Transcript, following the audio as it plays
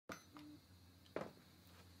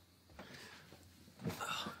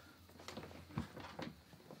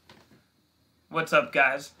What's up,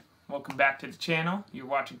 guys? Welcome back to the channel. You're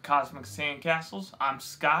watching Cosmic Sandcastles. I'm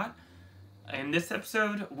Scott. In this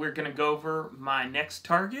episode, we're going to go over my next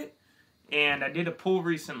target. And I did a poll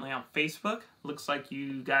recently on Facebook. Looks like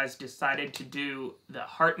you guys decided to do the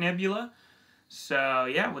Heart Nebula. So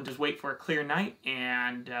yeah, we'll just wait for a clear night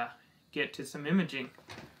and get to some imaging.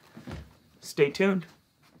 Stay tuned.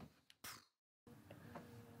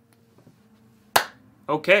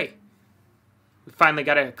 Okay. We finally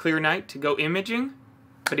got a clear night to go imaging,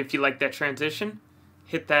 but if you like that transition,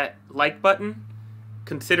 hit that like button,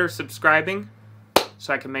 consider subscribing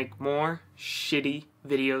so I can make more shitty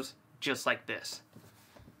videos just like this.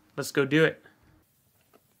 Let's go do it.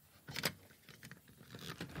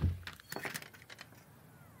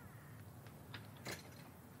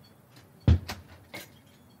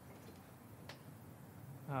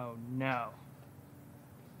 Oh no.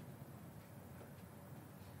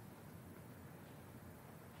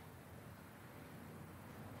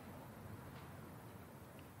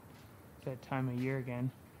 That time of year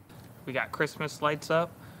again. We got Christmas lights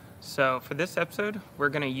up. So for this episode, we're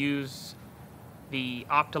going to use the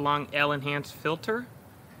Optolong L-eNhance Filter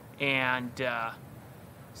and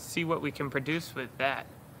see what we can produce with that.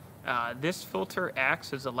 This filter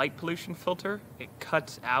acts as a light pollution filter. It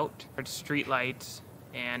cuts out street lights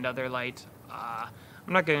and other lights.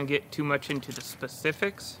 I'm not going to get too much into the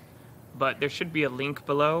specifics, but there should be a link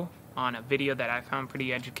below on a video that I found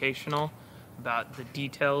pretty educational about the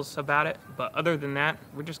details about it. But other than that,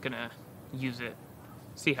 we're just going to use it,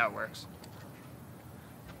 see how it works.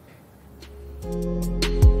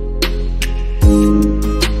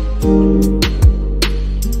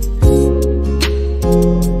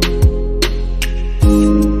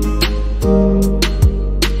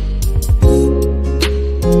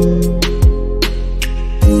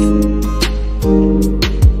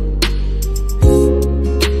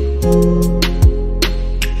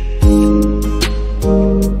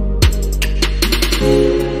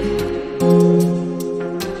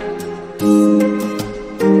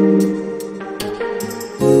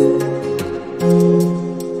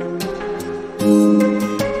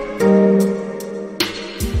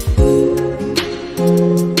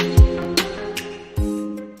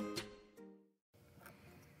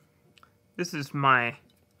 This is my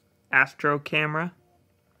Astro camera.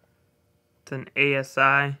 It's an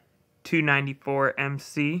ASI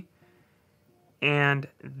 294MC. And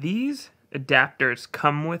these adapters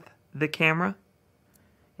come with the camera.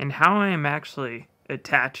 And how I am actually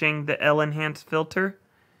attaching the L-eNhance filter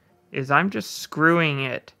is I'm just screwing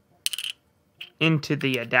it into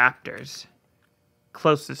the adapters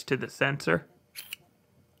closest to the sensor.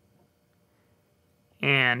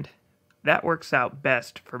 And that works out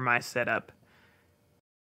best for my setup.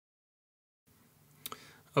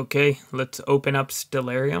 Okay, let's open up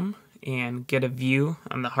Stellarium and get a view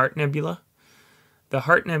on the Heart Nebula. The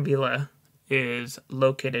Heart Nebula is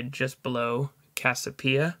located just below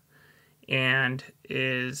Cassiopeia and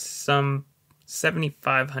is some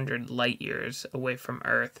 7,500 light years away from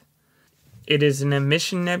Earth. It is an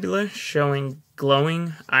emission nebula showing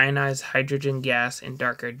glowing ionized hydrogen gas in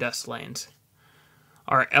darker dust lanes.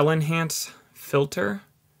 Our L-eNhance filter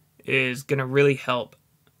is going to really help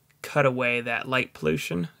cut away that light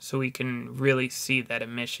pollution so we can really see that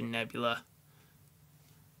emission nebula.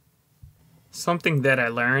 Something that I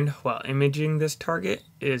learned while imaging this target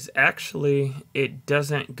is actually it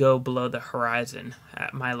doesn't go below the horizon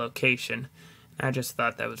at my location. I just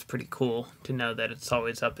thought that was pretty cool to know that it's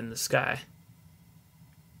always up in the sky.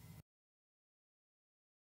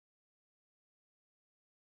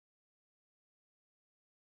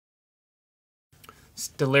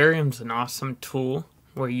 Stellarium's an awesome tool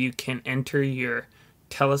where you can enter your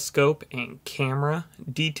telescope and camera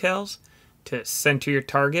details to center your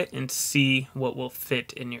target and see what will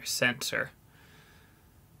fit in your sensor.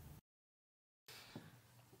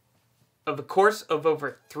 Over the course of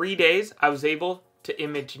over 3 days, I was able to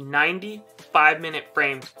image 90 5-minute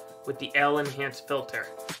frames with the L-eNhance filter.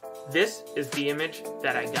 This is the image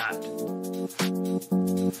that I got.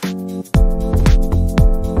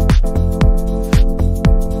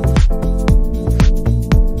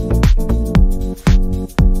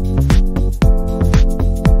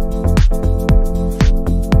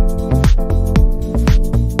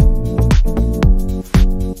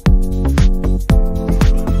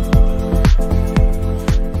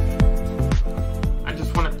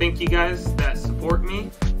 Thank you guys that support me,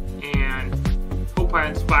 and hope I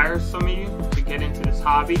inspire some of you to get into this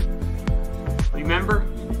hobby. Remember,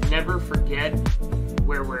 never forget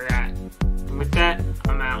where we're at. And with that,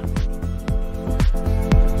 I'm out.